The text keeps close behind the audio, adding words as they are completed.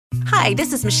Hi,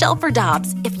 this is Michelle for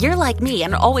Dobbs. If you're like me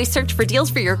and always search for deals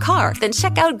for your car, then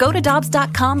check out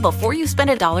gotodobbs.com before you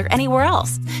spend $1 anywhere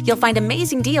else. You'll find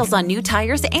amazing deals on new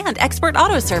tires and expert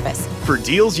auto service. For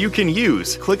deals you can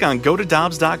use, click on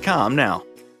gotodobbs.com now.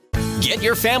 Get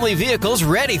your family vehicles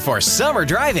ready for summer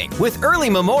driving with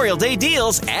early Memorial Day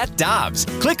deals at Dobbs.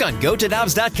 Click on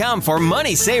gotodobbs.com for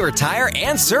money saver tire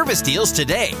and service deals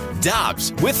today.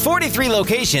 Dobbs, with 43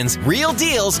 locations, real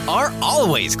deals are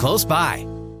always close by.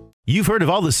 You've heard of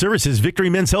all the services Victory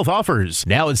Men's Health offers.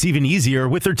 Now it's even easier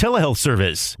with their telehealth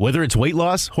service. Whether it's weight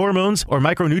loss, hormones, or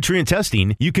micronutrient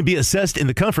testing, you can be assessed in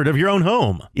the comfort of your own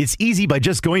home. It's easy by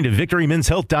just going to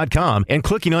victorymenshealth.com and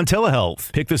clicking on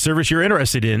telehealth. Pick the service you're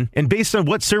interested in, and based on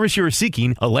what service you are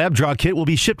seeking, a lab draw kit will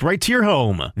be shipped right to your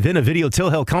home. Then a video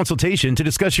telehealth consultation to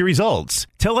discuss your results.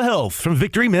 Telehealth from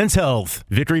Victory Men's Health.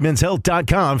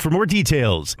 victorymenshealth.com for more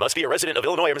details. Must be a resident of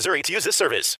Illinois or Missouri to use this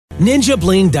service.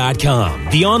 NinjaBling.com,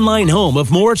 the online home of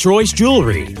Moritz Royce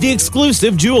Jewelry, the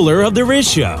exclusive jeweler of the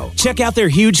Riz Show. Check out their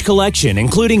huge collection,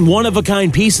 including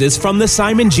one-of-a-kind pieces from the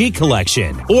Simon G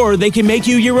collection. Or they can make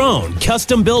you your own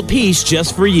custom-built piece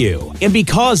just for you. And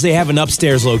because they have an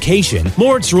upstairs location,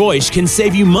 Moritz Royce can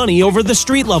save you money over the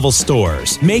street-level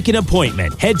stores. Make an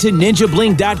appointment. Head to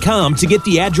NinjaBling.com to get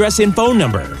the address and phone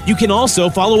number. You can also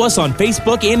follow us on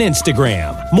Facebook and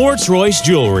Instagram. Moritz Royce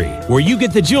Jewelry, where you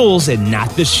get the jewels and not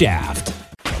the shaft.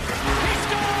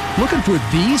 Looking for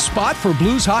the spot for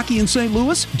blues hockey in St.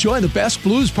 Louis? Join the best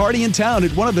blues party in town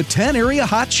at one of the 10 area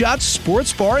Hot Shots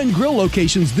sports bar and grill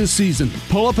locations this season.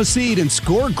 Pull up a seat and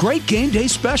score great game day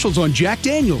specials on Jack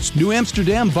Daniels, New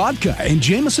Amsterdam vodka, and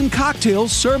Jameson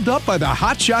cocktails served up by the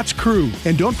Hot Shots crew.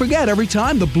 And don't forget, every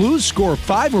time the Blues score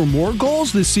 5 or more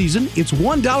goals this season, it's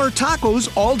 $1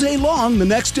 tacos all day long the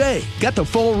next day. Get the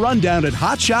full rundown at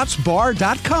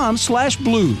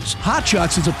hotshotsbar.com/blues. Hot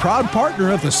Shots is a proud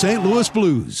partner of the St. Louis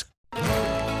Blues. Hey,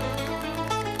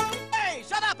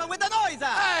 shut up with the noise!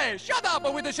 Hey, shut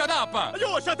up with the shut up!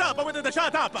 You shut up with the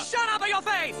shut up! Shut up your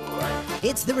face!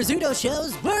 It's the Rizzuto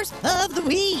Show's Worst of the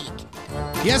Week.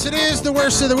 Yes, it is the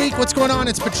Worst of the Week. What's going on?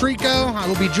 It's Patrico. I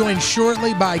will be joined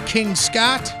shortly by King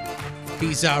Scott.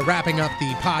 He's wrapping up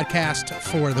the podcast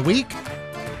for the week.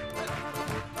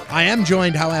 I am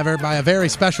joined, however, by a very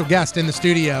special guest in the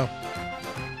studio.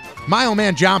 My old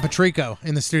man, John Patrico,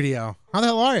 in the studio. How the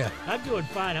hell are you? I'm doing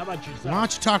fine. How about yourself? Why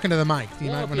aren't you talking to the mic?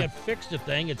 Well, if you fixed the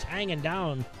thing, it's hanging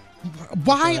down.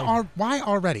 Why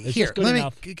already? It's Here, just good let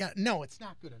enough. me. No, it's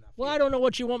not good enough. Well, I don't know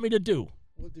what you want me to do.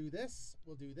 We'll do this.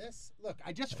 We'll do this. Look,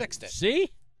 I just fixed it. See?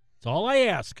 That's all I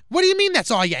ask. What do you mean that's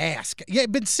all you ask?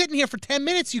 You've been sitting here for 10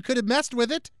 minutes. You could have messed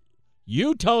with it.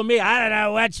 You told me I don't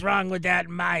know what's wrong with that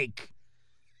mic.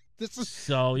 This is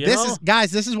So,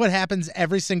 guys, this is what happens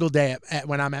every single day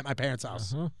when I'm at my parents'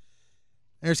 house. Uh-huh.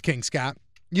 There's King Scott.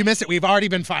 You missed it. We've already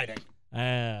been fighting.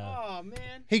 Oh,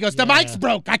 man. He goes, the mic's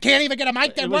broke. I can't even get a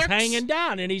mic that works. works. It was hanging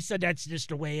down, and he said that's just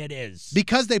the way it is.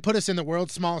 Because they put us in the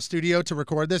world's smallest studio to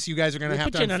record this, you guys are going to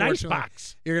have to, put you in an ice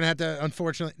box. You're going to have to,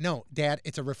 unfortunately. No, Dad,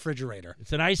 it's a refrigerator.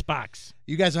 It's an ice box.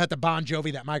 You guys will have to Bon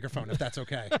Jovi that microphone if that's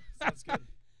okay. Sounds good.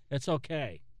 It's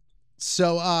okay.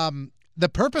 So, the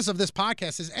purpose of this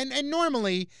podcast is, and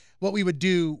normally what we would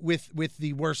do with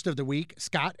the Worst of the Week,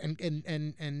 Scott,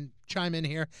 and chime in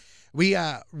here, we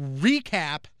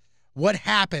recap what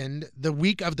happened the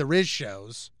week of the Riz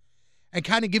shows and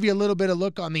kind of give you a little bit of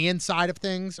look on the inside of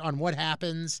things, on what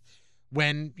happens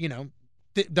when,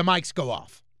 the mics go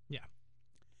off. Yeah.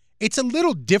 It's a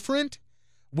little different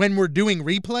when we're doing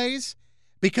replays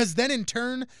because then in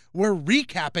turn we're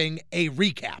recapping a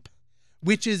recap,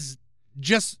 which is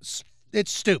just,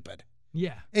 it's stupid.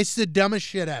 Yeah. It's the dumbest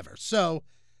shit ever. So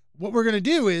what we're going to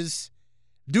do is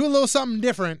do a little something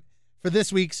different for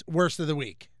this week's Worst of the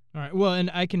Week. All right. Well, and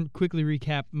I can quickly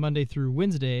recap Monday through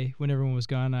Wednesday when everyone was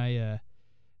gone. I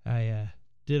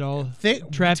did all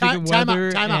traffic and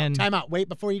weather. Time out. Wait,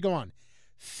 before you go on.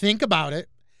 Think about it,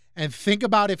 and think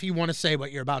about if you want to say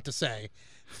what you're about to say.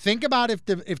 Think about if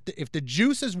the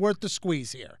juice is worth the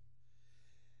squeeze here.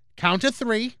 Count to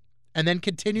 3, and then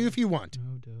continue if you want.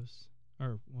 No dose.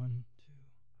 Or 1, 2.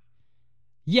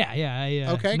 Yeah.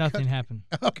 Okay. Nothing happened.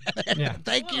 Okay. Yeah.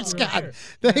 Thank you, Scott.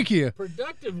 Thank you.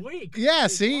 Productive week. Yeah,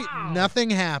 see, Wow. Nothing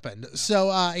happened.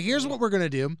 So here's what we're going to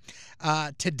do.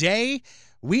 Today,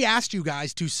 we asked you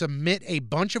guys to submit a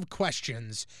bunch of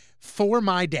questions for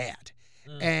my dad.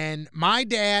 And my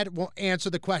dad will answer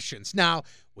the questions. Now,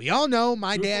 we all know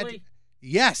my dad.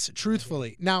 Yes,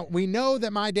 truthfully. Now, we know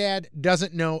that my dad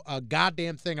doesn't know a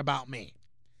goddamn thing about me.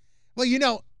 Well, you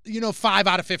know 5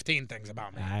 out of 15 things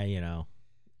about me.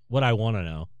 What I want to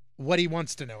know. What he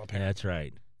wants to know, apparently. That's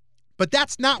right. But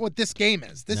that's not what this game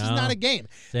is. This is not a game.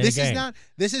 This is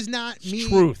not me.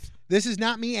 Truth. This is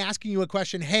not me asking you a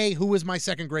question, hey, who was my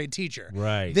second grade teacher?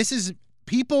 Right. This is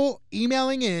people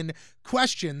emailing in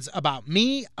questions about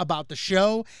me, about the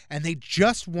show, and they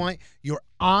just want your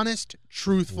honest,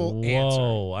 truthful answer.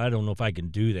 Whoa, I don't know if I can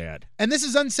do that. And this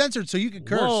is uncensored, so you can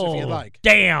curse if you like.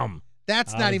 Damn.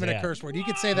 That's not even a curse word. You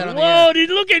could say that on the air. Whoa, dude,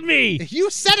 look at me. You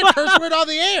said a curse word on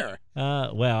the air.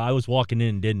 Well, I was walking in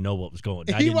and didn't know what was going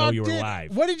on. I didn't know you were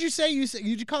live. What did you say?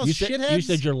 Did you call us shitheads? You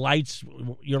said your lights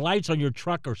on your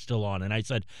truck are still on, and I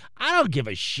said, I don't give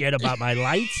a shit about my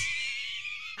lights.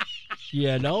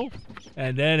 You know?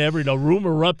 And then the room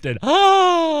erupted.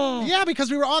 Oh! Yeah,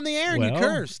 because we were on the air and you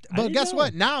cursed. But guess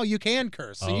what? Now you can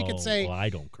curse. So you could say... Well, I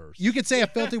don't curse. You could say a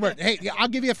filthy word. Hey, I'll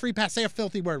give you a free pass. Say a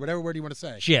filthy word, whatever word you want to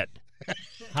say. Shit.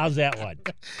 How's that one?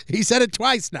 He said it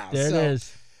twice now. There it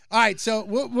is. All right, so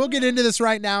we'll get into this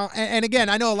right now. And again,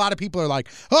 I know a lot of people are like,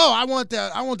 "Oh, I want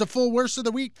the full worst of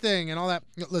the week thing and all that."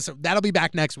 Listen, that'll be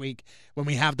back next week when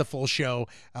we have the full show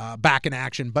back in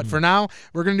action. But for now,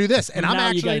 we're gonna do this, and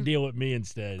you got to deal with me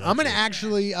instead. I'm gonna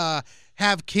actually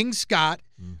have King Scott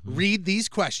read these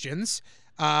questions.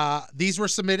 These were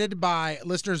submitted by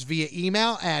listeners via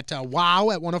email at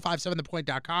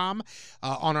wow@1057thepoint.com,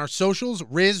 on our socials,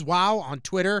 Riz Wow on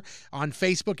Twitter, on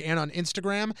Facebook, and on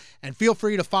Instagram. And feel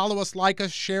free to follow us, like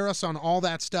us, share us on all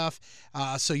that stuff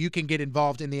so you can get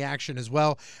involved in the action as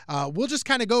well. We'll just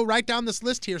kind of go right down this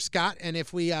list here, Scott, and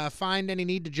if we find any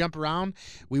need to jump around,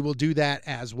 we will do that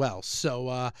as well.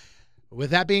 So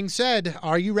with that being said,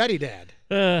 are you ready, Dad?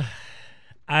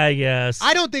 I guess.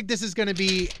 I don't think this is going to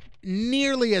be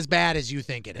nearly as bad as you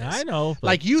think it is. I know.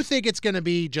 Like, you think it's going to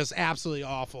be just absolutely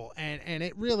awful, and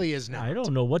it really is not. I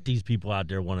don't know what these people out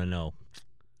there want to know.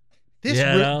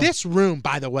 This room,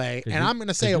 by the way, and I'm going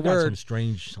to say a word. Some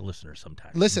strange listeners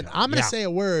sometimes. Listen, I'm going to say a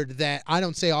word that I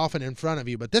don't say often in front of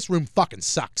you, but this room fucking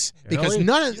sucks because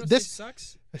none of this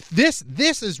sucks.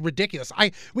 This is ridiculous.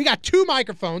 We got 2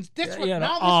 microphones. This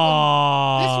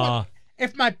one.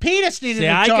 If my penis needed to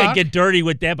talk... I could get dirty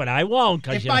with that, but I won't.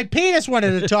 If my penis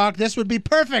wanted to talk, this would be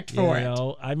perfect for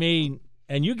it. I mean,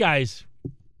 and you guys,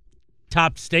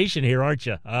 top station here, aren't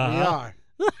you? We are.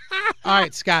 All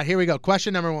right, Scott, here we go.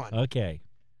 Question number 1. Okay.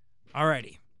 All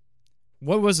righty.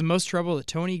 What was the most trouble that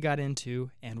Tony got into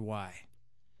and why?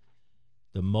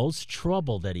 The most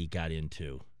trouble that he got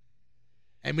into.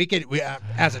 And we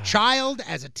as a child,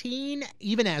 as a teen,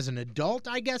 even as an adult,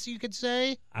 I guess you could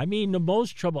say. I mean, the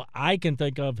most trouble I can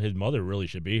think of, his mother really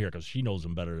should be here because she knows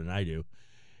him better than I do.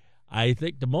 I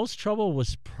think the most trouble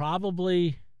was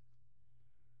probably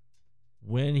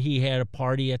when he had a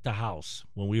party at the house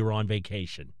when we were on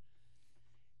vacation.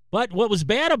 But what was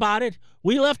bad about it,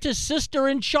 we left his sister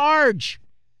in charge.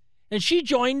 And she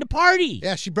joined the party.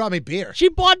 Yeah, she brought me beer. She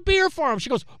bought beer for him. She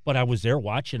goes, but I was there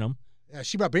watching him. Yeah,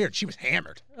 she brought beer and she was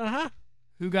hammered.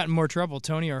 Who got in more trouble,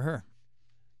 Tony or her?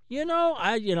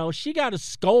 She got a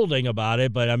scolding about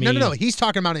it, but I mean. No. He's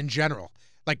talking about in general.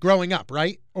 Like growing up,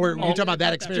 right? Or you talking about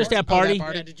that experience? Just that party?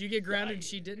 Yeah, did you get grounded and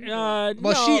she didn't? Well,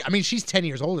 no. She's 10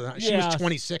 years older than She was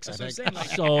 26, I think.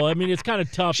 So, I mean, it's kind of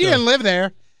tough. She didn't live there.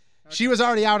 Okay. She was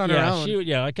already out on her own.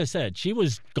 Like I said, she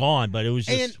was gone, but it was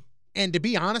just. And to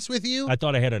be honest with you, I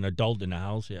thought I had an adult in the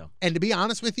house, yeah. And to be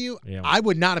honest with you, I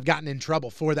would not have gotten in trouble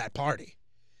for that party.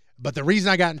 But the reason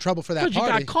I got in trouble for that party...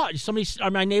 Because you got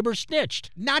caught. My neighbor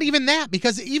snitched. Not even that,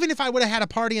 because even if I would have had a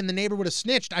party and the neighbor would have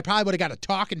snitched, I probably would have got a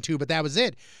talking to, but that was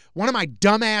it. One of my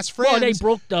dumbass friends... Well, they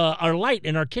broke our light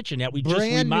in our kitchen that we just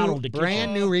remodeled the kitchen.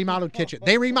 Brand new remodeled kitchen.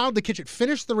 They remodeled the kitchen,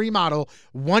 finished the remodel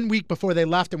 1 week before they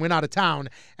left and went out of town,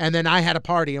 and then I had a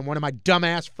party, and one of my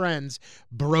dumbass friends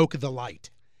broke the light.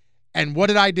 And what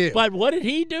did I do? But what did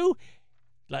he do?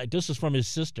 Like, this is from his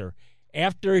sister.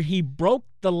 After he broke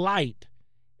the light...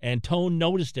 and Tone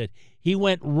noticed it, he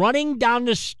went running down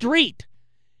the street.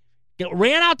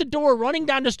 Ran out the door, running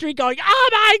down the street, going, "Oh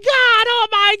my God! Oh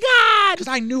my God!" Because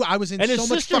I knew I was in so much fucking trouble.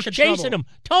 And his sister's chasing him.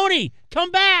 Tony, come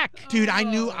back! Dude, I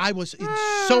knew I was in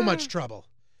so much trouble.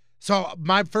 So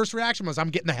my first reaction was,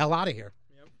 I'm getting the hell out of here.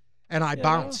 Yep. And I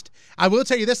bounced. I will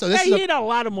tell you this, though. He had a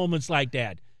lot of moments like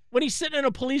that. When he's sitting in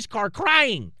a police car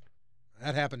crying.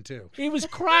 That happened, too. He was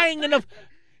crying in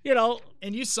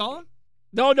And you saw him?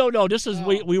 No. This is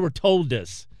we were told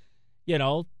this. That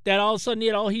all of a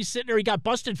sudden, he's sitting there. He got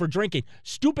busted for drinking.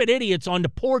 Stupid idiots on the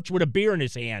porch with a beer in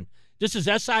his hand. This is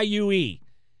SIUE.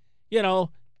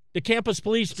 The campus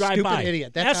police drive by. Stupid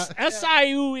idiot. That's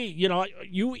SIUE.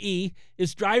 UE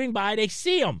is driving by. They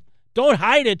see him. Don't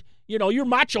hide it. You're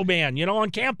macho man. On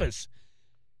campus.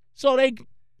 So they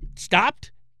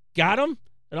stopped, got him,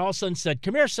 and all of a sudden said,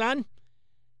 "Come here, son."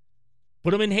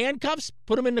 Put him in handcuffs.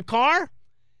 Put him in the car.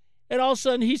 And all of a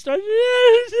sudden he starts.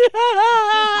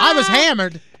 I was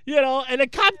hammered. You know, and the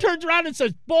cop turns around and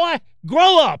says, "Boy,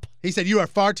 grow up." He said, "You are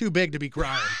far too big to be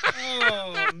crying."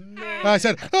 Oh, man. I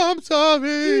said, "I'm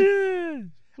sorry."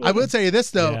 I will tell you this,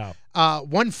 though. Yeah.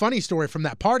 One funny story from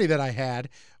that party that I had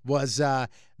was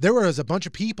there was a bunch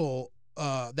of people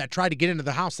that tried to get into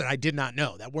the house that I did not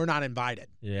know, that were not invited.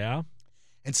 Yeah.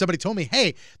 And somebody told me,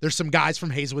 hey, there's some guys from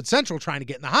Hazelwood Central trying to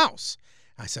get in the house.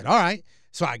 I said, all right.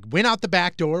 So I went out the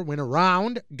back door, went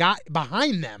around, got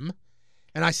behind them,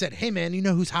 and I said, hey, man, you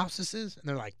know whose house this is? And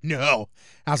they're like, no.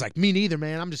 I was like, me neither,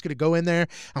 man. I'm just going to go in there.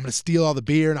 I'm going to steal all the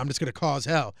beer, and I'm just going to cause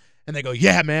hell. And they go,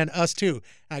 yeah, man, us too.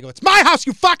 And I go, it's my house,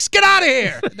 you fucks. Get out of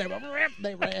here.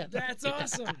 They ran. That's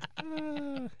awesome.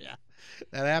 Yeah,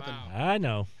 that happened. Wow. I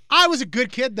know. I was a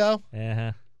good kid, though.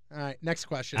 Uh-huh. All right, next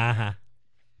question. Uh-huh.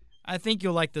 I think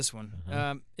you'll like this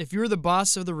one. If you were the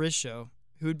boss of the Riz Show,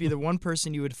 who would be the one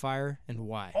person you would fire and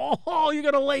why? Oh, you're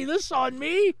going to lay this on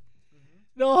me?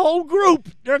 The whole group,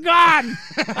 they're gone.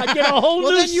 I get a whole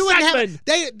new segment.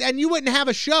 Then you wouldn't have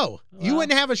a show. You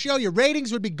wouldn't have a show. Your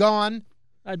ratings would be gone.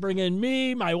 I'd bring in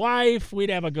me, my wife. We'd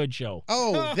have a good show.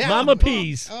 Oh, Mama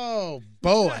Peas. Oh,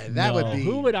 boy. That would be.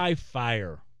 Who would I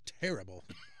fire? Terrible.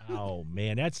 Oh,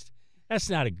 man. That's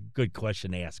not a good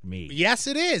question to ask me. Yes,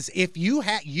 it is. If you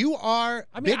are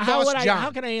I mean, Big Boss John. How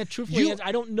can I truthfully answer?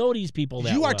 I don't know these people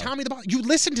that You are well. Tommy the Boss. You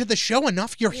listen to the show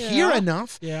enough. You're here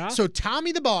enough. Yeah. So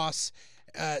Tommy the Boss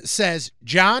says,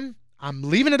 John, I'm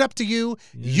leaving it up to you.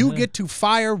 Yeah. You get to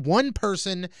fire one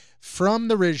person from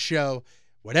the Riz Show.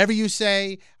 Whatever you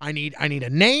say, I need a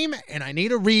name and I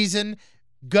need a reason.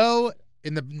 Go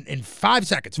in 5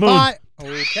 seconds. Moon. 5.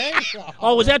 Okay.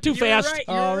 Oh, was that too fast? Right,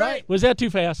 All right. Was that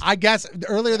too fast? I guess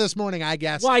earlier this morning, I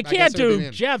guess. Well, I can't guess it would be do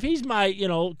him. Jeff. He's my,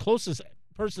 closest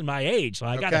person my age, so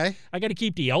I gotta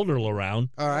keep the elder around.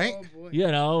 All right. Oh,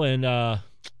 boy.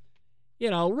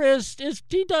 And Riz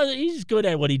he's good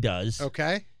at what he does.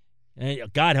 Okay.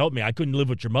 And God help me, I couldn't live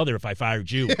with your mother if I fired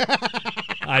you.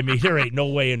 I mean, there ain't no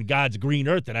way in God's green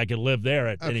earth that I could live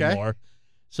there anymore.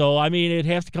 So, I mean, it'd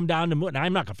have to come down to Moon.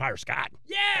 I'm not going to fire Scott.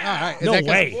 Yeah. All right. No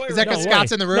way. Is that because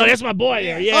Scott's in the room? No, that's my boy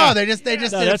there, yeah. Oh, they just did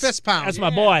a fist pound. That's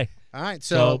my boy. All right.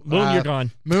 So Moon, you're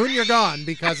gone. Moon, you're gone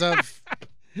because of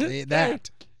that.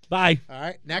 Bye. All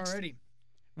right. Next. Alrighty.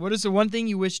 What is the one thing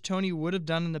you wish Tony would have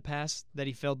done in the past that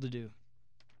he failed to do?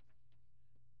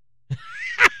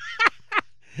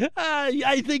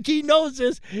 I think he knows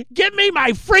this. Give me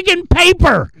my friggin'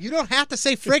 paper. You don't have to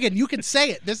say friggin'. You can say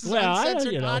it. This is an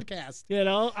uncensored podcast.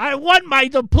 I want my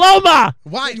diploma.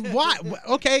 Why?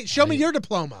 Okay, show me your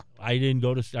diploma. I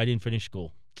didn't finish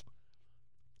school.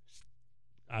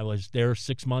 I was there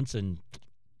 6 months and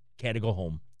had to go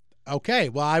home. Okay,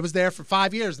 well, I was there for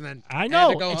 5 years and then I had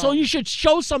know. to go And so home. you should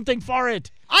show something for it.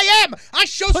 I am. I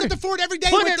show something for it every day.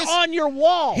 Put with it this. on your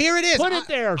wall. Here it is. Put it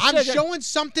there. I'm showing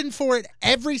something for it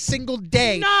every single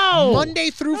day. No. Monday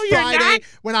through No, you're Friday not.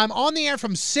 when I'm on the air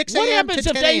from 6 What a.m. to happens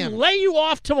 10 if they a.m. lay you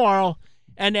off tomorrow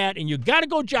and you got to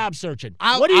go job searching?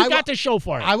 I What do you will- got to show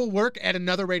for it? I will work at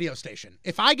another radio station.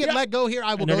 If I get let go here,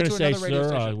 I will and they're go gonna to say, another radio sir,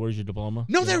 station. where's your diploma?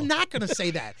 No, they're not going to say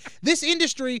that. This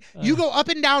industry, you go up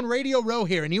and down Radio Row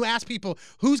here, and you ask people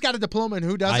who's got a diploma and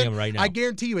who doesn't. I am right now. I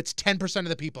guarantee you it's 10% of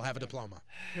the people have a diploma.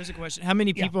 Here's a question. How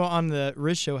many people on the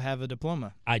Riz Show have a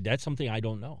diploma? That's something I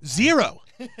don't know. Zero.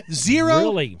 Zero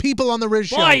Really? people on the Riz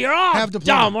Show Boy, you're all have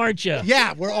diploma. dumb, aren't you?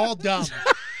 Yeah, we're all dumb.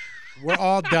 We're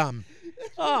all dumb.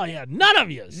 Oh, yeah, none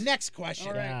of you. Next question.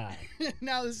 All right.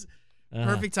 Now this is Uh-huh.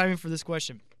 perfect timing for this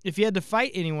question. If you had to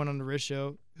fight anyone on the Riz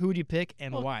Show, who would you pick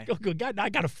and why? Oh, good God, I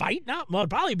got to fight now? Well, it'd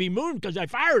probably be Moon because I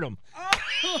fired him.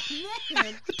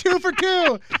 2 for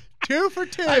 2. 2 for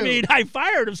 2. I mean, I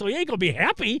fired him, so he ain't going to be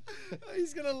happy.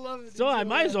 He's going to love it. So I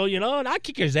might as well, and I'll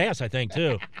kick his ass, I think,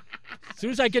 too. As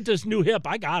soon as I get this new hip,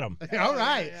 I got him. All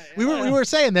right. We were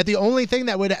saying that the only thing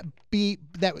that would be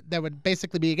that would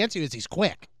basically be against you is he's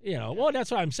quick. Well,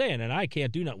 that's what I'm saying, and I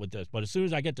can't do nothing with this. But as soon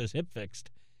as I get this hip fixed,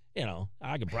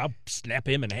 I could probably snap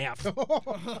him in half.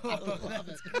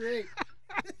 That's great.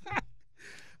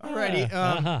 Alrighty.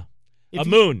 A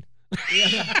Moon.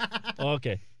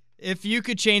 Okay. If you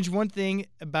could change one thing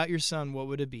about your son, what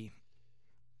would it be?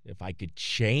 If I could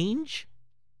change?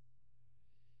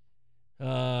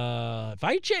 If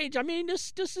I change, I mean,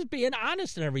 this is being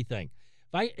honest and everything.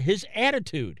 His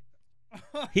attitude.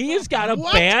 He has got a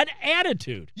What? bad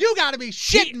attitude. You got to be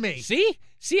shitting me.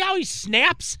 See how he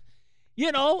snaps?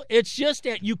 It's just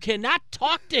that you cannot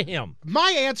talk to him.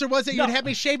 My answer was that you'd have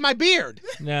me shave my beard.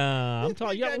 No, I'm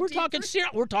talking. We're talking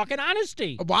serious. We're talking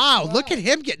honesty. Wow, look at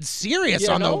him getting serious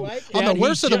on the That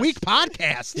Worst he of the just- Week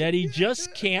podcast. That he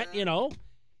just can't,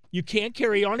 you can't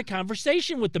carry on a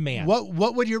conversation with the man.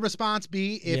 What would your response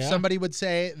be if Yeah. somebody would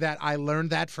say that I learned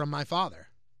that from my father?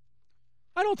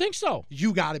 I don't think so.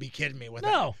 You got to be kidding me with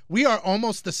No. that. We are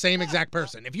almost the same exact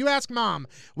person. If you ask Mom,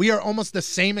 we are almost the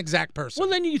same exact person. Well,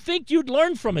 then you think you'd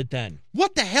learn from it then.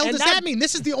 What the hell And does that mean?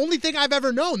 This is the only thing I've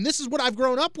ever known. This is what I've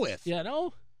grown up with. You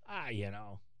know? You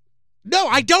know. No,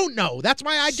 I don't know. That's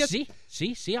why I just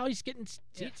See how he's getting.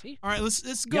 See. All right,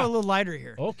 let's go Yeah. a little lighter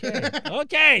here. Okay.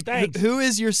 Okay. Thanks. Who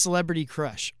is your celebrity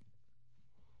crush?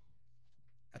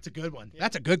 That's a good one.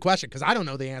 That's a good question because I don't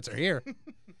know the answer here.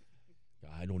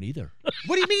 I don't either.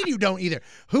 What do you mean you don't either?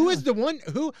 Who is the one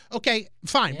who? Okay,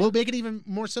 fine. We'll make it even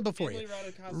more simple for you.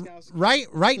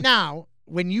 Right now,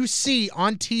 when you see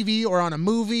on TV or on a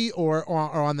movie or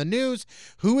on the news,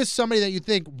 who is somebody that you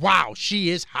think, wow,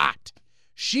 she is hot,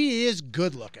 she is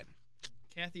good looking?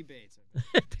 Kathy Bates.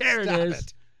 There Stop it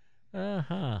is.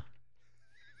 it.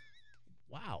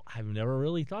 Wow, I've never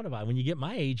really thought about it. When you get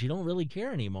my age, you don't really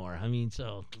care anymore. I mean,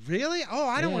 so. Really? Oh,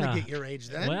 I don't want Yeah. to get your age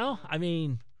then. Well, I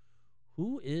mean,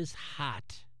 who is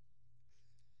hot?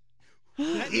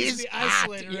 That is the hot,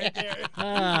 isolator right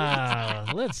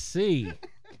there. Let's see.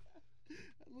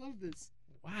 I love this.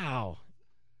 Wow.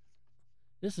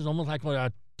 This is almost like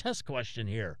a test question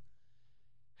here.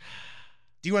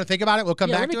 Do you want to think about it? We'll come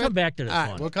Yeah, back let me to it. come back to this All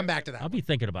right, one. we'll come back to that. I'll be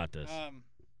thinking about this.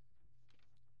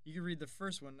 You can read the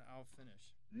first one. I'll finish.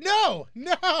 No.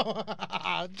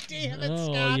 Damn it,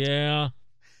 Oh, Scott. yeah.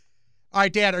 All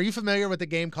right, Dad, are you familiar with the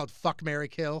game called Fuck, Marry,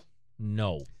 Kill?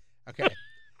 No. Okay.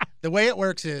 The way it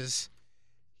works is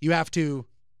you have to,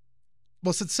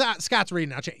 well, since Scott's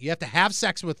reading out, you have to have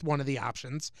sex with one of the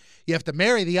options, you have to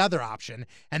marry the other option,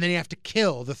 and then you have to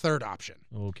kill the third option.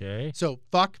 Okay. So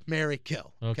fuck, marry,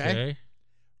 kill. Okay.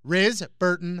 Riz,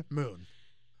 Burton, Moon.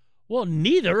 Well,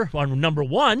 neither on number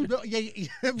one. No, yeah,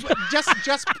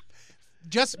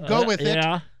 just go with it.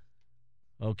 Yeah.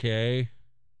 Okay.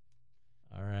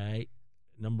 All right.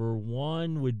 Number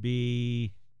one would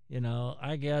be,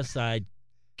 I guess I'd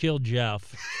kill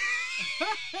Jeff.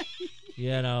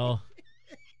 No,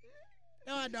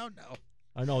 I don't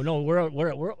know. No.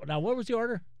 We're now. What was the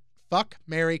order? Fuck,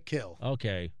 marry, kill.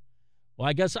 Okay. Well,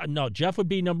 I guess no. Jeff would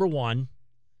be number one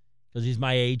because he's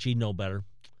my age. He'd know better.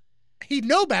 He'd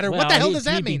know better. Well, what the hell does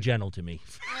that he'd mean? be gentle to me.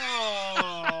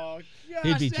 Oh, gosh.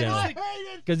 He'd be gentle I hate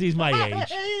it. because he's my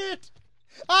age.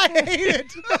 I hate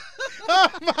it. Oh,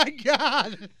 my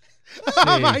God.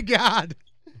 Oh, my God.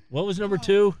 What was number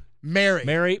two?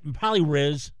 Mary. Probably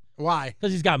Riz. Why?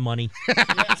 Because he's got money.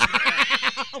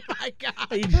 Oh, my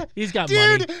God. He's got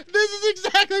Dude, money. this is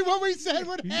exactly what we said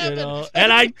would happen.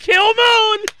 And I'd kill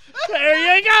Moon.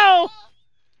 There you go.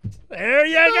 There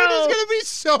you Moon go. is going to be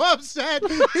so upset.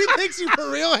 He thinks you for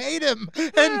real hate him.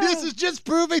 And this is just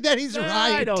proving that he's right.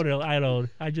 I don't know.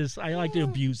 I like to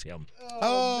abuse him.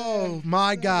 Oh,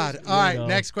 my God. All right,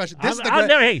 next question. This is the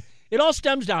hey, it all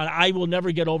stems down. I will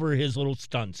never get over his little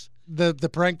stunts. The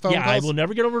prank phone Yeah, calls? I will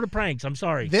never get over the pranks. I'm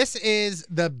sorry. This is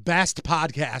the best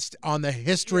podcast on the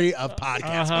history of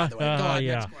podcasts, by the way. Go on,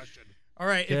 yeah. next question. All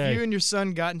right, Okay. if you and your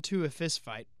son got into a fist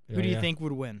fight, who do you think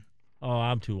would win? Oh,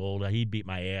 I'm too old. He'd beat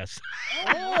my ass.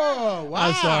 Oh, wow.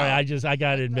 I'm sorry. I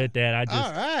got to admit that.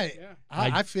 All right.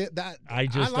 I feel that. I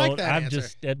just like don't. that I'm answer.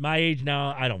 just at my age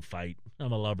now. I don't fight.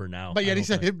 I'm a lover now. But yet I he don't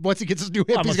said fight. once he gets his new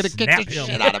hip, I'm he's gonna going to kick snap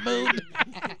the him. shit out of Moon.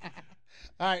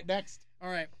 All right, next. All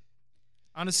right.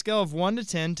 On a scale of 1 to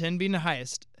 10, 10 being the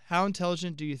highest, how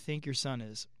intelligent do you think your son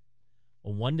is? A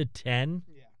 1 to 10.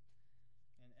 Yeah.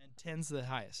 And 10's the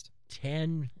highest.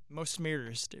 10. Most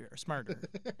smarter.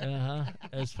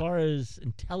 As far as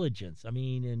intelligence, I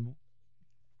mean, and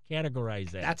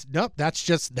categorize that.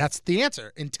 That's the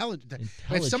answer. Intelligent.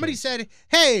 If somebody said,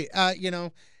 "Hey,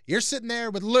 you're sitting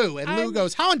there with Lou," and Lou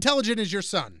goes, "How intelligent is your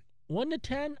son?" 1 to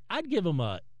 10, I'd give him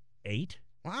a 8.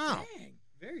 Wow. Dang,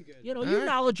 very good. You're right.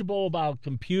 knowledgeable about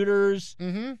computers,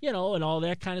 Mm-hmm. and all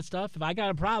that kind of stuff. If I got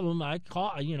a problem, I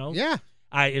call, Yeah.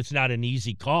 It's not an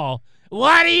easy call.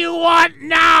 What do you want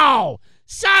now?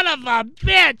 Son of a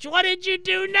bitch, what did you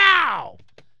do now?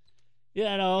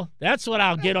 That's what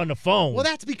I'll get on the phone. Well,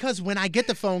 that's because when I get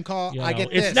the phone call, I get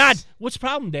it's this. not. What's the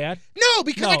problem, Dad? No,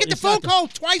 because I get the it's phone not call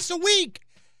twice a week.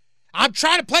 I'm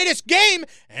trying to play this game,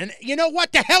 and you know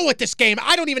what? The hell with this game.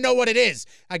 I don't even know what it is.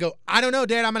 I go, I don't know,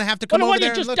 Dad. I'm going to have to come over What there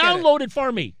you and just look at it. downloaded for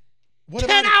me? What 10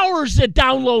 about hours it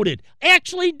downloaded.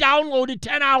 Actually downloaded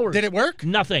 10 hours. Did it work?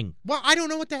 Nothing. Well, I don't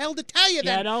know what the hell to tell you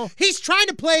then. Yeah, I know. He's trying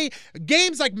to play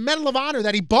games like Medal of Honor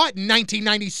that he bought in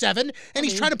 1997, and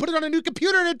he's trying to put it on a new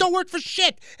computer, and it don't work for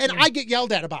shit, and I get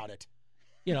yelled at about it.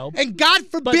 And God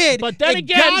forbid, but then and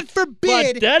again, God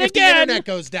forbid but then if again, the internet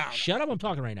goes down. Shut up, I'm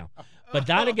talking right now. But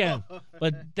not again.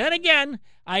 But then again,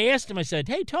 I asked him, I said,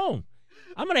 hey, Tone,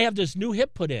 I'm going to have this new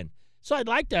hip put in. So I'd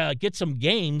like to get some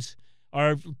games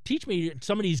or teach me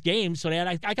some of these games so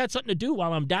that I got something to do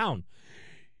while I'm down.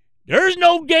 There's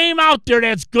no game out there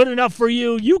that's good enough for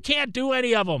you. You can't do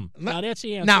any of them. Now, that's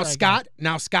the answer.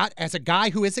 Now, Scott, as a guy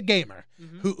who is a gamer,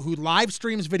 who live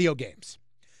streams video games,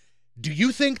 do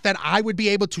you think that I would be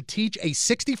able to teach a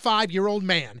 65-year-old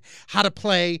man how to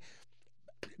play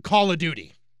Call of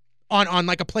Duty on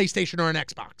like a PlayStation or an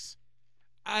Xbox?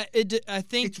 I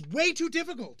think it's way too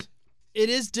difficult. It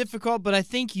is difficult, but I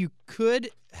think you could.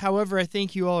 However, I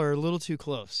think you all are a little too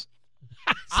close.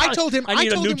 I told him I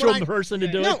need a neutral person to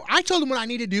do it. No, I told him what I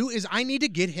need to do is I need to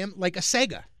get him like a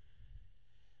Sega.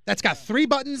 That's got 3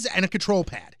 buttons and a control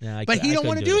pad. Yeah, but he don't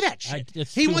want to do that shit.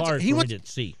 It's he too wants, hard he for wants, me to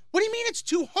see. What do you mean it's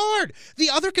too hard?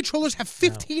 The other controllers have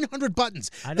 1,500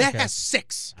 buttons. I don't That care. has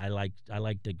 6. I like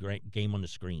the game on the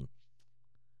screen.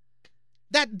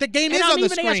 That the game And is I'm on the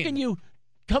even screen. asking you,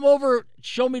 come over,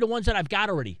 show me the ones that I've got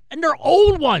already. And they're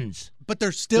old ones. But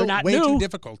they're still not way new. too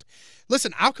difficult.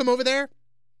 Listen, I'll come over there.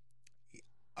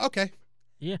 Okay.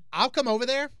 Yeah. I'll come over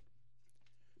there.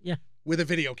 Yeah. With a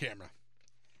video camera.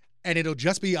 And it'll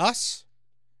just be us,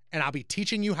 and I'll be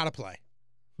teaching you how to play.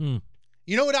 You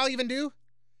know what I'll even do?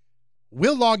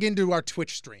 We'll log into our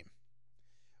Twitch stream.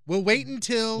 We'll wait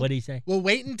until... What'd he say? We'll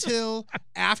wait until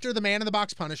after the Man in the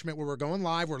Box punishment where we're going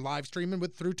live. We're live streaming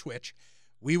through Twitch.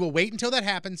 We will wait until that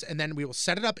happens, and then we will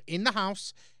set it up in the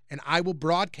house, and I will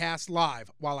broadcast live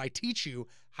while I teach you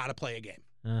how to play a game.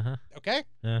 Uh-huh. Okay?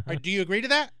 Uh-huh. All right, do you agree to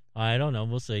that? I don't know.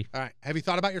 We'll see. All right. Have you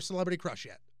thought about your celebrity crush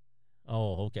yet?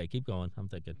 Oh, okay. Keep going. I'm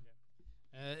thinking.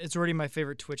 It's already my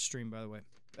favorite Twitch stream, by the way.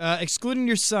 Excluding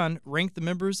your son, rank the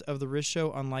members of the Riz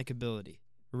Show on likability.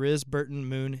 Riz, Burton,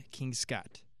 Moon, King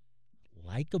Scott.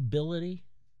 Likability?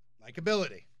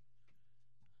 Likability.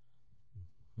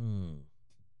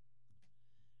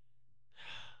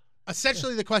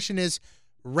 Essentially, the question is,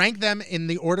 rank them in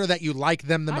the order that you like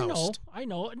them the most. I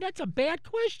know. And that's a bad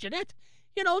question.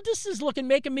 This is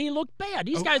making me look bad.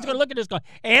 These guys are going to look at this going,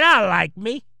 hey, I like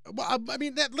me. Well, I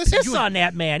mean, listen. Piss on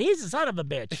that man. He's a son of a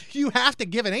bitch. You have to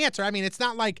give an answer. I mean, it's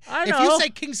not like I if know. you say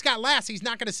King Scott last, he's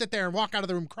not going to sit there and walk out of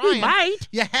the room crying. He might.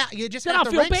 You just Then have I'll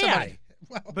to feel rank bad. somebody.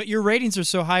 But your ratings are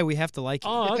so high, we have to like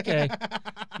you. Oh, okay.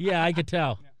 Yeah, I could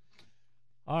tell.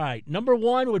 All right. Number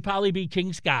 1 would probably be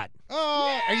King Scott.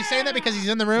 Oh, are you saying that because he's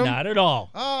in the room? Not at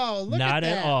all. Oh, look at that. Not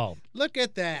at all. Look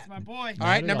at that. That's my boy. All right,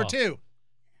 Not at number all. 2.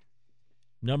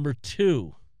 Number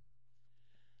 2.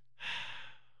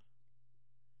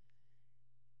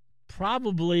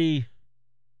 Probably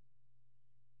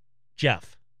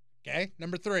Jeff. Okay,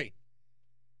 number 3.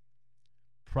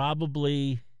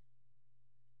 Probably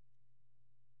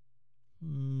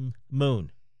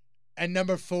Moon. And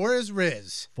number 4 is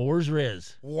Riz. 4's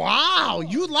Riz. Wow,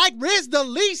 you like Riz the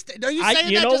least. Are you saying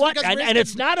you that know just what? because Riz And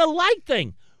it's not a like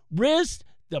thing. Riz,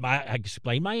 I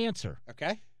explain my answer.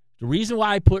 Okay. The reason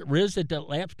why I put Riz at the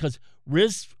left, because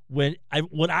Riz,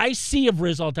 what I see of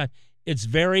Riz all the time, it's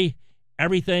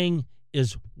everything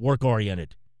is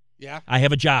work-oriented. Yeah. I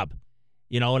have a job,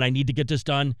 and I need to get this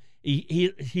done.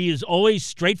 He is always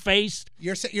straight-faced.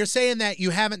 You're saying that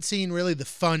you haven't seen really the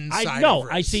fun side No, of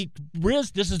Riz. I see Riz,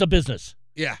 this is a business.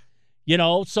 Yeah.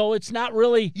 So it's not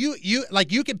really.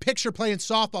 You can picture playing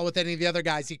softball with any of the other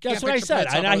guys. You can't That's what I picture said,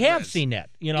 playing and I softball with have Riz. seen that,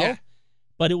 Yeah.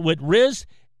 But with Riz,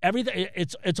 everything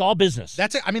it's all business.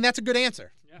 That's a good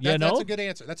answer. Yeah. That's a good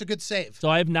answer. That's a good save. So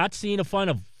I have not seen a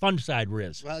fun side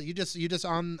Riz. Well, you just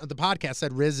on the podcast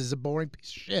said Riz is a boring piece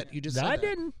of shit. You just No, said I that.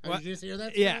 didn't. Oh, did you just hear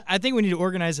that? Yeah, I think we need to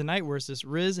organize a night where it's just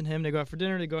Riz and him. They go out for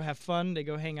dinner. They go have fun. They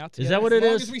go hang out together. Is that what As it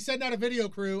long is? as we send out a video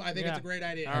crew, I think it's a great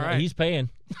idea. All right. He's paying.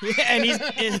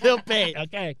 Yeah, and he'll pay.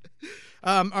 Okay.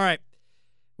 All right.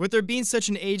 With there being such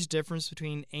an age difference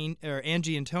between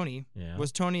Angie and Tony,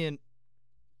 was Tony an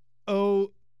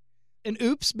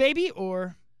oops baby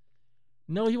or?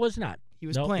 No, he was not. He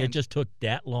was no, planned. It just took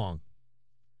that long.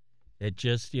 It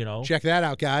just, Check that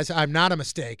out, guys. I'm not a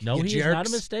mistake. No, you he's jerks. not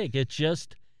a mistake. It's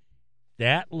just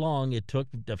that long it took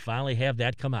to finally have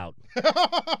that come out.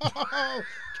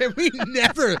 Can we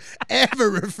never,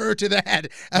 ever refer to that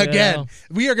again? No.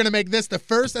 We are going to make this the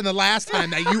first and the last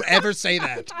time that you ever say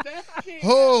that.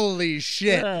 Holy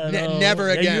shit. No. Never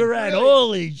Yeah, again. you're right.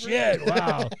 Holy shit.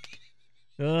 Wow.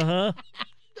 Uh-huh.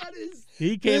 That is,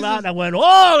 He came out and I went,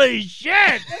 holy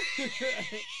shit.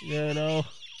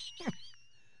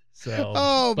 So,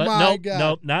 Oh, but my nope,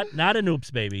 God. Nope, not an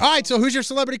oops, baby. All right, so who's your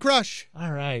celebrity crush?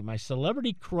 All right, my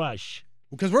celebrity crush.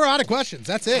 Because we're out of questions.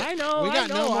 That's it. I know, We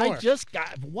got I know. no more. I just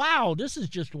got, wow, this is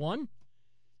just one.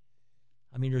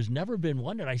 I mean, there's never been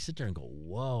one that I sit there and go,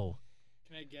 whoa.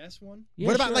 Can I guess one? Yeah,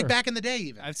 what about sure. like back in the day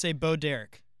even? I'd say Bo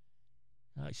Derek.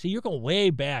 See, you're going way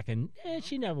back, and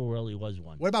she never really was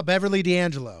one. What about Beverly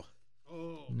D'Angelo?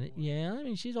 Yeah, I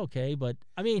mean, she's okay, but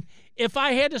I mean, if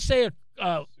I had to say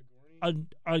a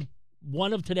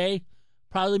one of today,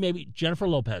 probably maybe Jennifer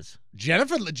Lopez.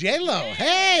 Jennifer J-Lo.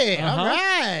 Hey, all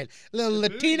right. Little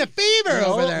Latina fever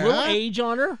over there, Little huh? age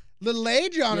on her. Little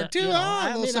age on her, too,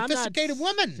 huh? A little sophisticated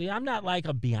woman. See, I'm not like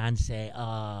a Beyonce.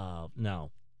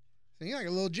 No. So you're like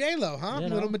a little J-Lo, huh? You A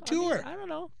know, little mature. I don't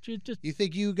know. You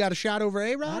think you got a shot over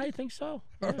A-Rod? I think so.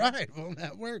 All right. Well,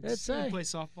 that works. That's Play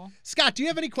softball. Scott, do you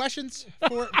have any questions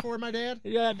for my dad?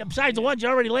 Yeah, besides the ones you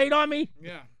already laid on me?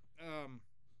 Yeah.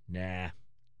 Nah.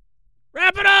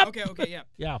 Wrap it up! Okay, yeah.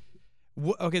 Yeah.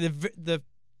 Okay, the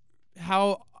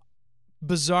how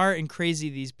bizarre and crazy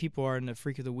these people are in the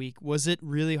Freak of the Week. Was it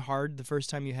really hard the first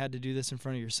time you had to do this in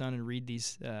front of your son and read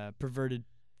these perverted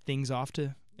things off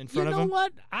in front of him? You know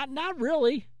what? Not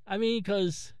really. I mean,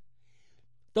 because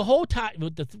the whole time,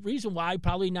 the reason why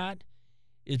probably not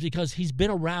is because he's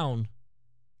been around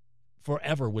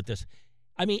forever with this.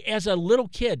 I mean, as a little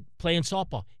kid playing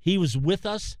softball, he was with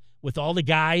us with all the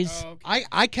guys. Oh, okay.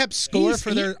 I kept score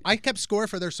for their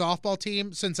softball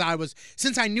team since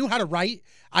I knew how to write.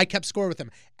 I kept score with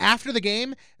them. After the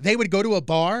game, they would go to a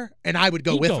bar and I would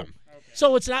go with them.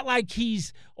 So it's not like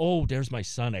there's my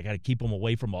son. I got to keep him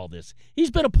away from all this.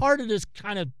 He's been a part of this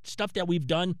kind of stuff that we've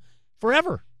done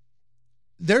forever.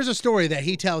 There's a story that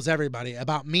he tells everybody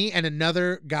about me and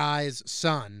another guy's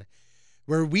son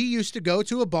where we used to go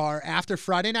to a bar after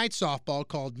Friday night softball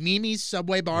called Mimi's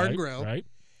Subway Bar and Grill. Right.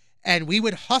 And we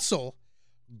would hustle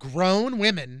grown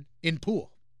women in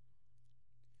pool.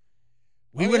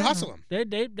 We would hustle them.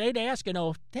 They'd ask,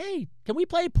 hey, can we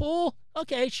play pool?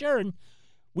 Okay, sure. And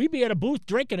we'd be at a booth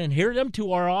drinking, and here them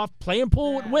two are off playing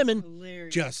pool with women.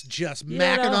 Hilarious. Just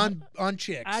macking on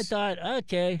chicks. I thought,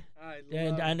 okay.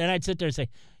 And then I'd sit there and say,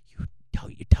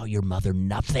 you tell your mother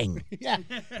nothing. Yeah.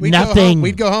 Nothing.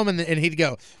 We'd go home, and he'd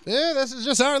go, this is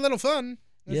just our little fun.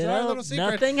 This is our little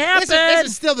secret. Nothing happened. This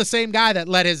is still the same guy that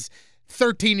let his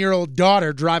 13-year-old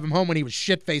daughter drive him home when he was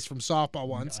shit-faced from softball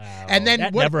once. And then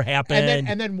that never happened.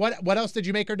 And then what else did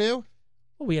you make her do?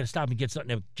 Well, we had to stop and get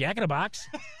something in Jack in the Box.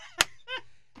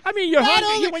 I mean, you're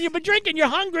hungry. When you've been drinking, you're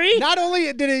hungry. Not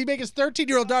only did he make his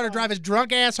 13-year-old daughter drive his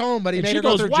drunk ass home, but he made her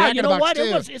go through wow, Jack you in the know Box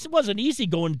what? too. It wasn't easy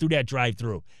going through that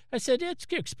drive-through. I said, it's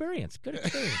good experience. Good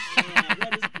experience. That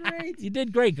is great. You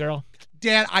did great, girl.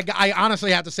 Dad, I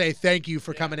honestly have to say thank you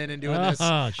for coming in and doing this.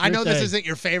 Sure I know this thing. isn't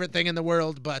your favorite thing in the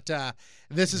world, but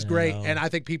this is great, and I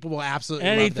think people will absolutely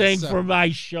Anything love this. for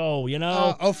my show,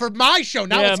 for my show.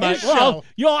 Now it's his show.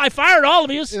 Well, I fired all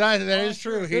of you. That is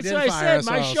true. He That's did what I fire said. us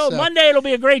My all, show, so. Monday, it'll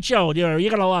be a great show. You're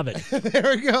going to love it.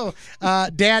 There we go.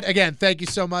 Dad, again, thank you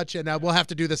so much, and we'll have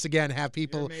to do this again, have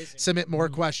people submit more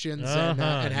questions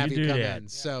and have you come in.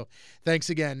 So thanks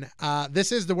again.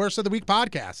 This is the Worst of the Week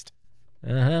podcast.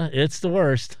 It's the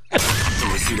worst. The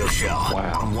Rizzuto Show.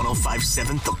 Wow. On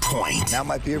 105.7 The Point. Now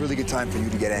might be a really good time for you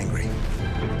to get angry.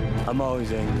 I'm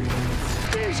always angry.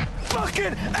 These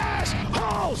fucking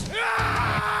assholes!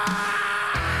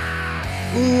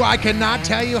 Ooh, I cannot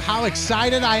tell you how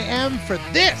excited I am for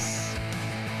this.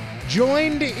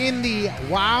 Joined in the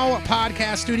WOW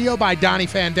podcast studio by Donnie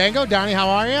Fandango. Donnie, how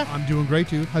are you? I'm doing great,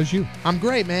 dude. How's you? I'm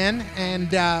great, man. And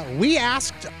we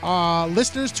asked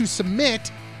listeners to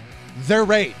submit their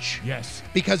rage. Yes.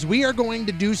 Because we are going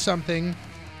to do something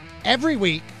every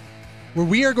week where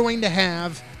we are going to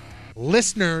have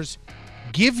listeners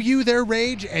give you their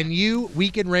rage and we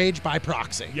can rage by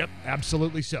proxy. Yep,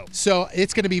 absolutely so. So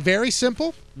it's going to be very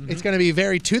simple. It's going to be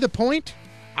very to the point.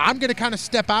 I'm going to kind of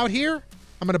step out here.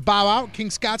 I'm going to bow out. King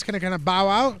Scott's going to kind of bow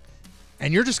out.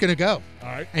 And you're just going to go. All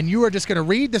right. And you are just going to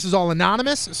read. This is all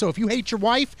anonymous. So if you hate your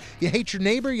wife, you hate your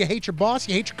neighbor, you hate your boss,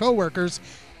 you hate your coworkers,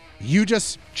 you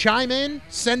just chime in,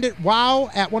 send it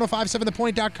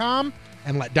wow@1057thepoint.com,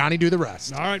 and let Donnie do the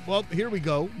rest. All right, well, here we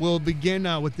go. We'll begin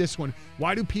with this one.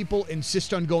 Why do people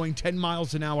insist on going 10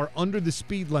 miles an hour under the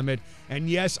speed limit? And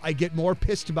yes, I get more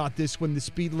pissed about this when the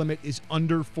speed limit is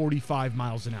under 45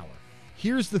 miles an hour.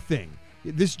 Here's the thing.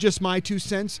 This is just my 2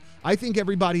 cents. I think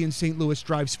everybody in St. Louis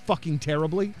drives fucking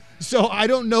terribly. So I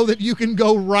don't know that you can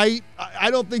go right. I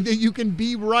don't think that you can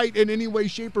be right in any way,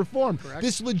 shape, or form. Correct.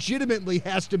 This legitimately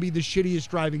has to be the shittiest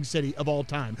driving city of all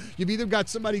time. You've either got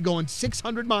somebody going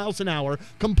 600 miles an hour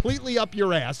completely up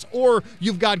your ass, or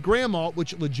you've got grandma,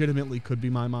 which legitimately could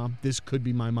be my mom. This could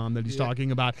be my mom that he's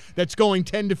talking about, that's going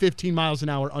 10 to 15 miles an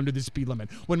hour under the speed limit.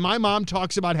 When my mom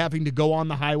talks about having to go on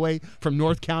the highway from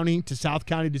North County to South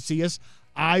County to see us,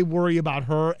 I worry about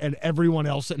her and everyone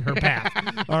else in her path.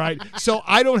 All right. So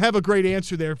I don't have a great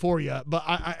answer there for you, but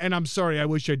I'm sorry. I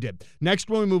wish I did. Next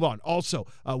one, we move on. Also,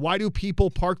 why do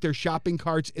people park their shopping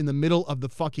carts in the middle of the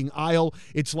fucking aisle?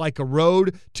 It's like a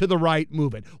road. To the right,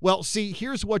 move it. Well, see,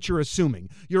 here's what you're assuming.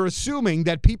 You're assuming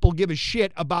that people give a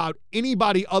shit about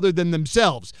anybody other than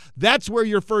themselves. That's where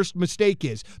your first mistake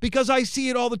is, because I see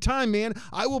it all the time, man.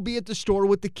 I will be at the store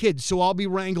with the kids, so I'll be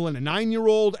wrangling a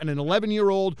 9-year-old and an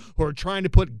 11-year-old who are trying to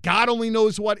put God only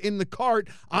knows what in the cart.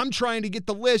 I'm trying to get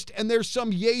the list, and there's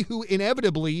some yahoo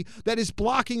inevitably that is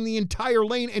blocking the entire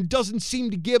lane and doesn't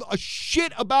seem to give a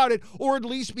shit about it, or at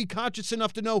least be conscious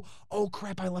enough to know, oh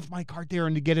crap, I left my cart there,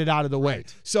 and to get it out of the way.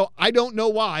 Right. So I don't know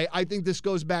why. I think this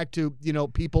goes back to,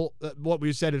 people, what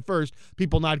we said at first,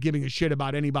 people not giving a shit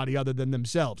about anybody other than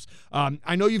themselves.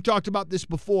 I know you've talked about this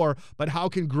before, but how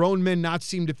can grown men not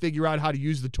seem to figure out how to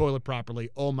use the toilet properly?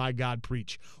 Oh my God,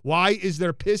 preach. Why is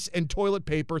there piss and toilet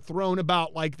paper thrown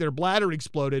about like their bladder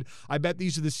exploded? I bet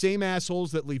these are the same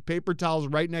assholes that leave paper towels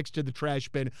right next to the trash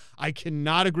bin. I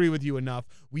cannot agree with you enough.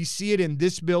 We see it in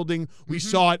this building. We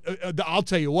saw it. I'll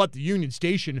tell you what, the Union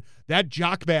Station, that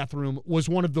jock bathroom was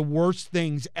one of the worst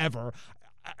things ever.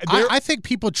 I think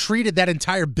people treated that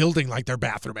entire building like their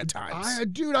bathroom at times.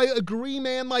 Dude, I agree,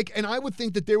 man. And I would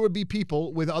think that there would be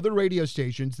people with other radio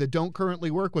stations that don't currently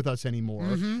work with us anymore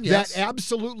that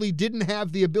absolutely didn't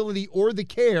have the ability or the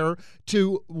care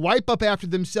to wipe up after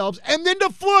themselves and then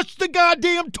to flush the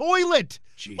goddamn toilet.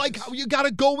 Jesus. Like, you got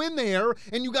to go in there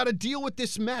and you got to deal with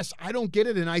this mess. I don't get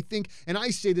it. And I think, and I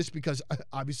say this because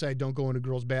obviously I don't go into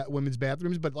women's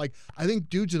bathrooms, but I think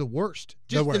dudes are the worst.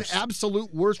 Just an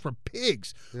absolute worst for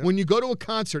pigs. Yeah. When you go to a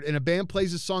concert and a band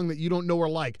plays a song that you don't know or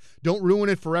like, don't ruin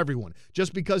it for everyone.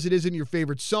 Just because it isn't your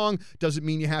favorite song doesn't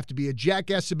mean you have to be a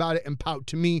jackass about it and pout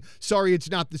to me. Sorry,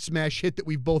 it's not the smash hit that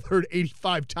we've both heard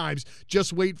 85 times.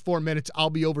 Just wait 4 minutes.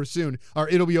 I'll be over soon, or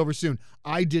it'll be over soon.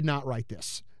 I did not write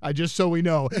this. Just so we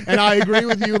know. And I agree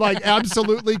with you,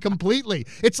 absolutely, completely.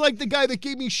 It's like the guy that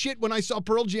gave me shit when I saw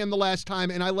Pearl Jam the last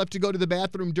time and I left to go to the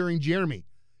bathroom during Jeremy.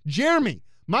 Jeremy,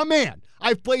 my man,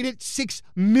 I've played it 6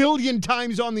 million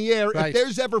times on the air. Right. If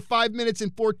there's ever 5 minutes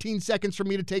and 14 seconds for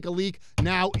me to take a leak,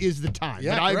 now is the time.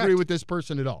 Yeah, but I agree with this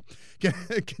person at all.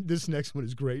 This next one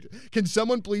is great. Can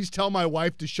someone please tell my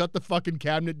wife to shut the fucking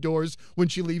cabinet doors when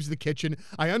she leaves the kitchen?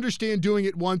 I understand doing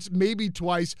it once, maybe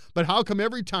twice, but how come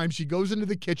every time she goes into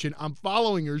the kitchen, I'm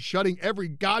following her, shutting every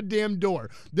goddamn door?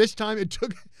 This time it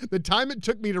took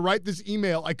me to write this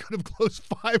email, I could have closed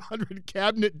 500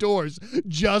 cabinet doors.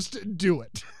 Just do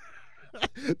it.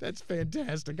 That's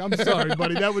fantastic. I'm sorry,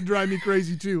 buddy. That would drive me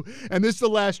crazy, too. And this is the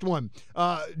last one.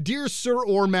 Dear sir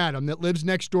or madam that lives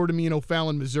next door to me in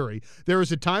O'Fallon, Missouri, there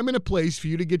is a time and a place for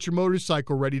you to get your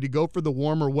motorcycle ready to go for the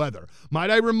warmer weather.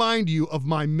 Might I remind you of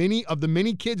the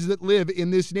many kids that live in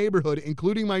this neighborhood,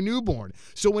 including my newborn.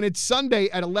 So when it's Sunday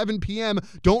at 11 p.m.,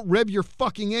 don't rev your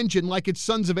fucking engine like it's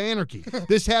Sons of Anarchy.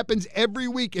 This happens every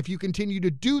week. If you continue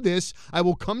to do this, I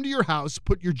will come to your house,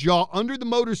 put your jaw under the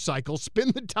motorcycle,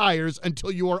 spin the tires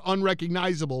until you are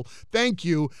unrecognizable. Thank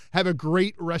you. Have a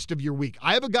great rest of your week.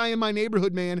 I have a guy in my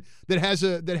neighborhood, man, that has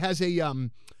a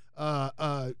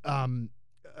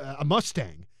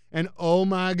Mustang. And oh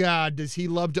my God, does he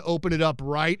love to open it up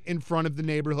right in front of the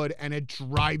neighborhood, and it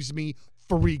drives me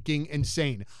freaking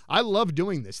insane. I love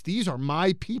doing this. These are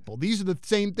my people. These are the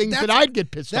same things that I'd get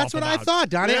pissed off about. That's what I thought,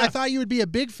 Donnie. Yeah. I thought you would be a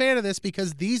big fan of this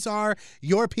because these are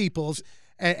your peoples,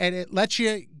 and it lets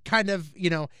you kind of,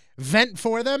 vent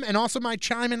for them, and also might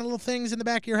chime in little things in the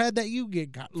back of your head that you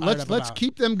get fired up about. Let's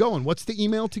keep them going. What's the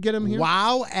email to get them here?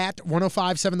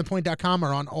 wow@1057thepoint.com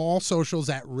or on all socials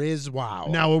at RizWow.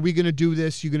 Now, are we going to do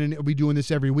this? Are we doing this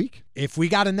every week? If we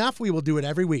got enough, we will do it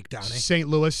every week, Donnie. St.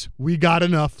 Louis, we got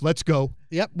enough. Let's go.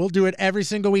 Yep, we'll do it every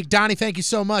single week. Donnie, thank you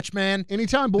so much, man.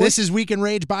 Anytime, boys. This is Week in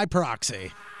Rage by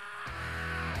proxy.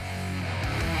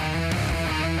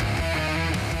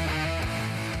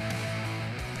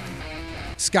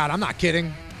 Scott, I'm not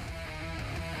kidding.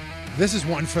 This is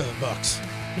one for the books.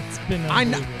 It's been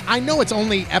I know it's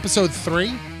only episode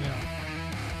 3,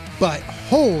 but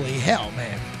holy hell,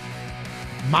 man.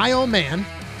 My old man,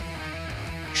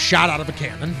 shot out of a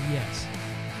cannon. Yes.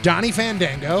 Donnie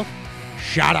Fandango,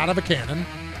 shot out of a cannon.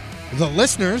 The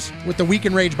listeners with the Week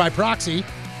in Rage by proxy,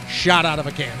 shot out of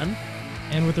a cannon.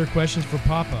 And with their questions for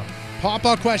Papa.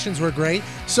 Papa questions were great.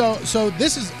 So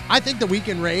this is, I think, the Week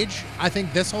in Rage. I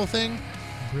think this whole thing,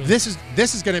 really? This is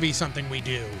going to be something we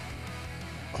do,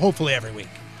 hopefully every week.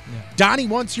 Yeah. Donnie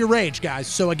wants your rage, guys.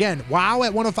 So again,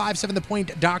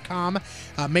 wow@1057thepoint.com.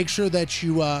 Make sure that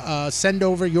you send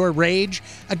over your rage.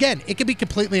 Again, it can be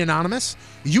completely anonymous.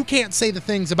 You can't say the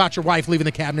things about your wife leaving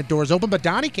the cabinet doors open, but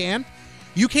Donnie can.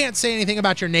 You can't say anything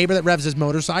about your neighbor that revs his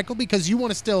motorcycle because you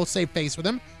want to still save face with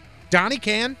him. Donnie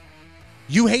can.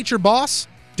 You hate your boss.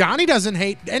 Donnie doesn't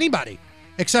hate anybody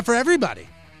except for everybody.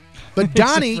 But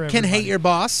Donnie can hate your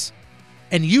boss,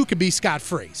 and you could be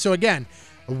scot-free. So again,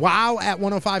 wow at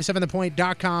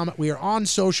 1057thepoint.com. We are on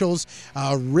socials.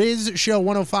 Riz Show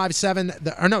 1057.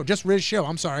 Just Riz Show.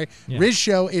 I'm sorry. Yeah. Riz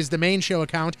Show is the main show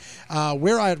account.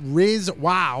 We're at Riz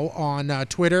Wow on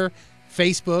Twitter,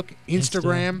 Facebook,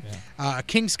 Instagram.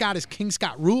 King Scott is King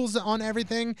Scott Rules on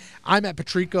everything. I'm at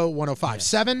Patrico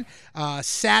 1057.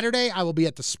 Saturday, I will be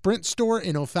at the Sprint store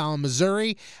in O'Fallon,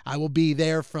 Missouri. I will be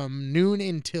there from noon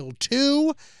until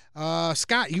 2.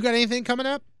 Scott, you got anything coming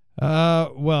up?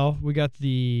 Well, we got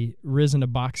the Riz in a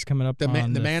Box coming up. The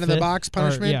man in the box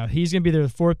punishment? Yeah, he's going to be there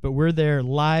the 4th, but we're there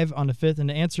live on the 5th. And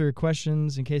to answer your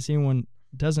questions, in case anyone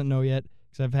doesn't know yet,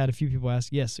 because I've had a few people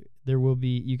ask, yes, there will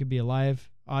be, you could be a live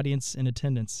audience in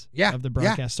attendance of the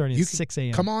broadcast starting at 6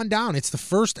 a.m. Come on down. It's the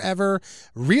first ever,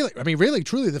 really,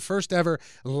 truly the first ever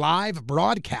live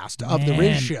broadcast of the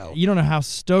Riz Show. You don't know how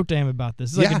stoked I am about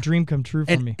this. It's like a dream come true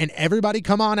for me. And everybody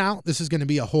come on out. This is going to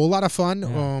be a whole lot of fun.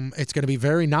 Yeah. It's going to be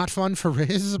very not fun for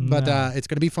Riz, but it's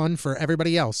going to be fun for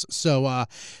everybody else. So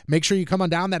make sure you come on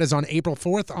down. That is on April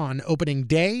 4th on opening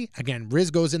day. Again,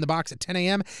 Riz goes in the box at 10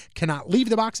 a.m. Cannot leave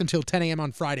the box until 10 a.m.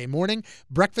 on Friday morning.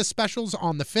 Breakfast specials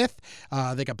on the 5th.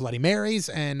 They got Bloody Marys,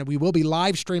 and we will be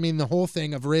live streaming the whole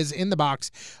thing of Riz in the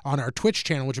Box on our Twitch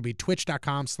channel, which will be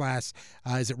twitch.com/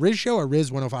 is it Riz Show or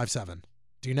Riz 1057?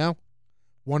 Do you know?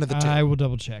 One of the two. I will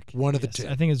double check. One of the two.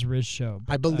 I think it's Riz Show.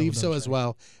 I believe so as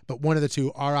well, but one of the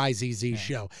two, RIZZ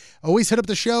Show. Always hit up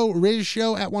the show, Riz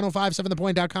Show at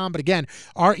 1057thepoint.com. But again,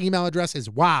 our email address is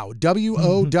WOW at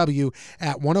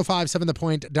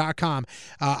 1057thepoint.com.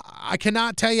 I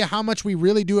cannot tell you how much we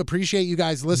really do appreciate you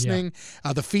guys listening.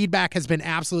 Yeah. The feedback has been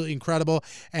absolutely incredible.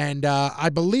 And I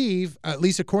believe, at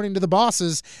least according to the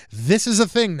bosses, this is a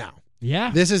thing now.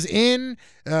 Yeah. This is in.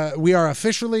 We are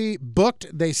officially booked.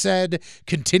 They said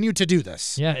continue to do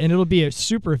this. Yeah, and it'll be a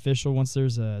super official once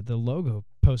there's the logo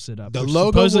posted up. The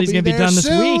logo will be going to be done this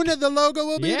week. The logo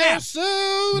will be there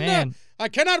soon. Man. I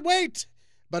cannot wait.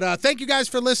 But thank you guys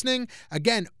for listening.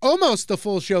 Again, almost the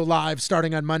full show live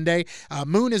starting on Monday.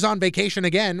 Moon is on vacation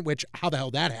again, which how the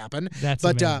hell that happened? That's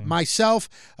but amazing. Myself,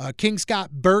 King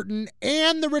Scott Burton,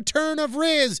 and the return of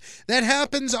Riz. That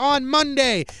happens on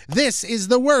Monday. This is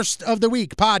the Worst of the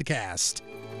Week podcast.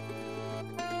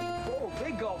 Oh,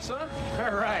 big gulps, huh?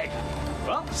 All right.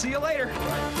 Well, see you later.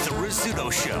 The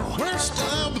Rizzuto Show. Worst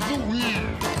of the Week.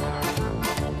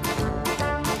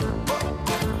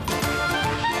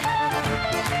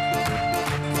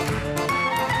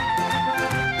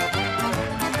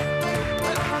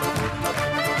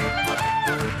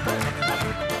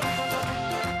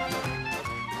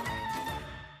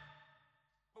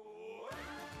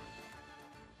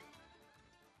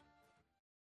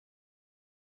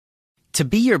 To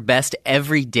be your best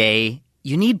every day,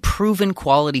 you need proven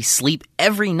quality sleep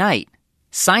every night.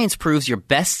 Science proves your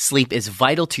best sleep is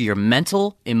vital to your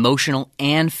mental, emotional,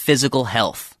 and physical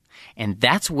health. And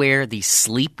that's where the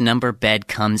Sleep Number bed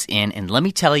comes in. And let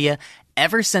me tell you,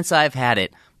 ever since I've had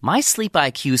it, my sleep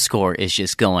IQ score is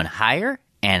just going higher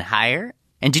and higher.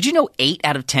 And did you know 8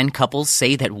 out of 10 couples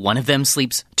say that one of them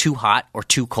sleeps too hot or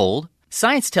too cold?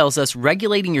 Science tells us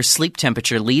regulating your sleep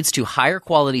temperature leads to higher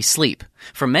quality sleep.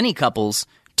 For many couples,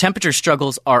 temperature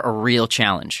struggles are a real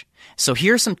challenge. So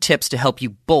here are some tips to help you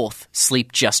both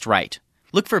sleep just right.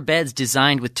 Look for beds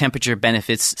designed with temperature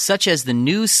benefits such as the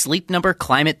new Sleep Number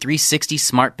Climate 360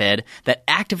 Smart Bed that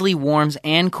actively warms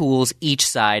and cools each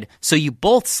side so you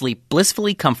both sleep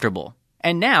blissfully comfortable.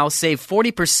 And now save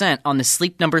 40% on the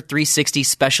Sleep Number 360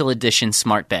 Special Edition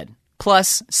Smart Bed.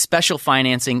 Plus, special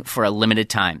financing for a limited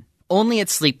time. Only at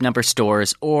Sleep Number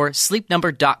stores or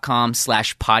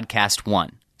sleepnumber.com/podcast1.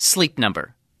 Sleep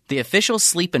Number, the official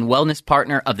sleep and wellness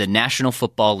partner of the National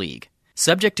Football League.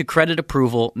 Subject to credit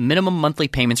approval, minimum monthly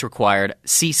payments required.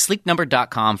 See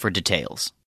sleepnumber.com for details.